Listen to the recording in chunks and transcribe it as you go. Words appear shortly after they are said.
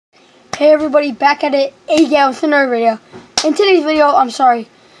Hey everybody, back at it again with another video. In today's video, I'm sorry.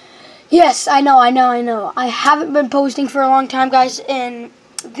 Yes, I know. I haven't been posting for a long time, guys, and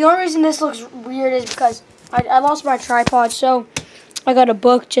the only reason this looks weird is because I lost my tripod, so I got a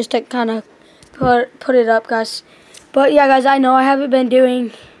book just to kind of put it up, guys. But yeah, guys, I know I haven't been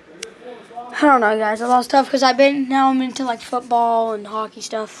doing, I don't know, guys, a lot of stuff because now I'm into like football and hockey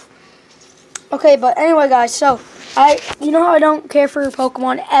stuff. Okay, but anyway, guys, so you know how I don't care for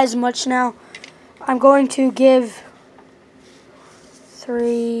Pokemon as much now. I'm going to give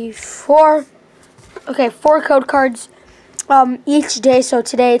 4 code cards each day. So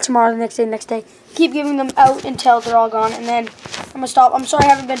today, tomorrow, the next day. Keep giving them out until they're all gone, and then I'm gonna stop. I'm sorry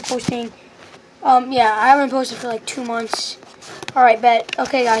I haven't been posting. Yeah, I haven't posted for like 2 months. All right, bet.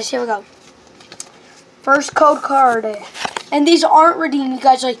 Okay, guys, here we go. First code card, and these aren't redeemed, you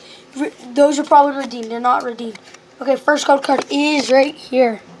guys. Like those are probably redeemed. They're not redeemed. Okay, first code card is right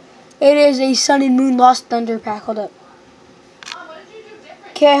here. It is a Sun and Moon Lost Thunder pack. Hold up.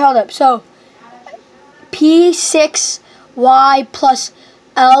 Okay, hold up. So, P6Y plus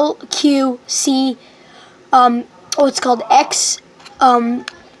LQC, what's called X,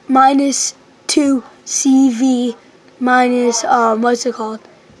 minus 2CV minus, what's it called?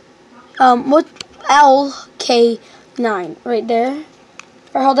 What LK9 right there.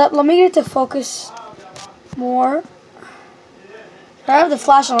 Alright, hold up. Let me get it to focus more. I have the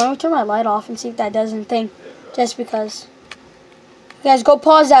flash on. Let me turn my light off and see if that does anything. Just because. You guys, go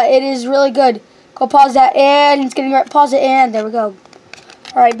pause that. It is really good. Go pause that, and it's getting right. Pause it, and there we go.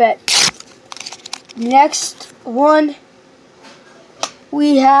 Alright, bet. Next one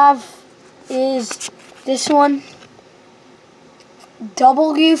we have is this one.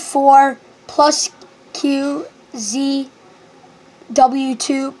 W4 plus QZ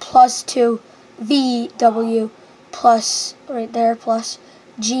W2 plus 2 VW plus right there plus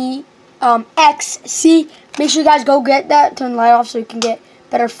G XC. Make sure you guys go get that. Turn the light off so you can get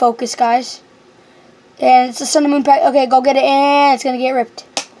better focus, guys. And it's a Sun and Moon pack. Okay, go get it, and it's gonna get ripped.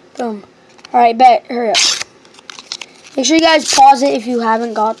 Boom. All right, bet. Hurry up. Make sure you guys pause it if you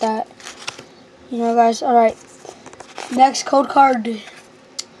haven't got that. You know, guys. All right. Next code card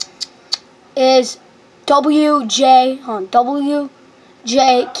is WJQ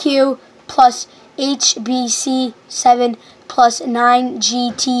plus HBC7 plus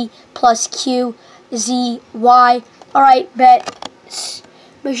 9GT plus QZY. Alright, bet.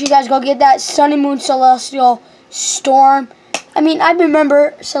 Make sure you guys go get that Sun and Moon Celestial Storm. I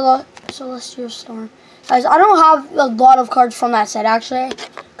remember Celestial Storm. Guys, I don't have a lot of cards from that set, actually.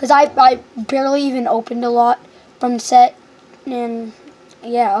 Because I barely even opened a lot from the set. And,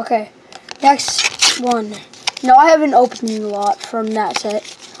 yeah, okay. Next one. No, I haven't opened a lot from that set.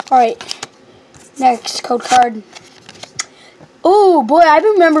 Alright. Next code card. Oh, boy, I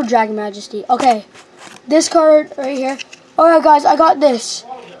remember Dragon Majesty. Okay. This card right here. Oh, yeah, guys, I got this.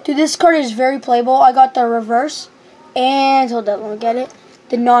 Dude, this card is very playable. I got the reverse. And, hold up, let me get it.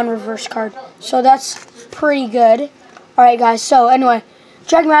 The non-reverse card. So, that's pretty good. Alright, guys. So, anyway.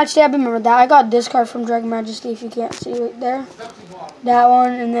 Dragon Majesty, I remember that. I got this card from Dragon Majesty, if you can't see right there. That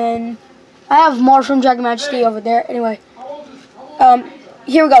one, and then I have more from Dragon Majesty over there. Anyway.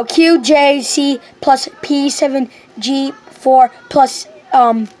 Here we go. QJC plus P7G4 plus,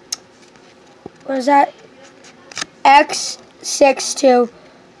 what is that? X62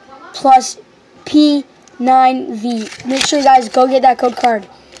 plus P9V. Make sure you guys go get that code card.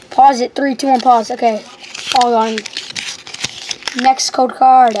 Pause it. 3, 2, 1, pause. Okay. All gone. Next code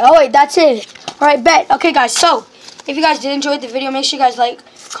card. Oh, wait, that's it. Alright, bet. Okay, guys, so if you guys did enjoy the video, make sure you guys like,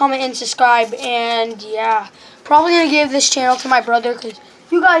 comment, and subscribe. And, yeah. Probably going to give this channel to my brother because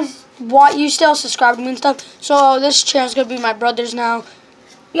you still subscribe to me and stuff. So this channel's gonna be my brother's now.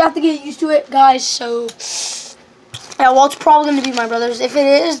 You have to get used to it, guys. So yeah, well, it's probably gonna be my brother's. If it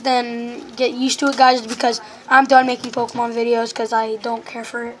is, then get used to it, guys, because I'm done making Pokemon videos because I don't care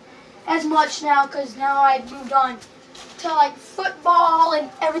for it as much now because now I've moved on to like football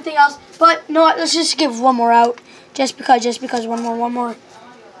and everything else. But you know what? Let's just give one more out, just because one more.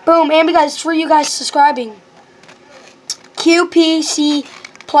 Boom, and because for you guys subscribing. QPC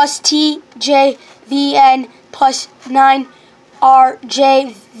plus TJVN plus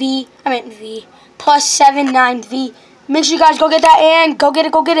 9RJV, V, plus 79V. Make sure you guys go get that and go get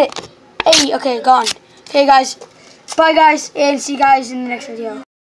it. Hey, okay, gone. Okay, guys. Bye, guys, and see you guys in the next video.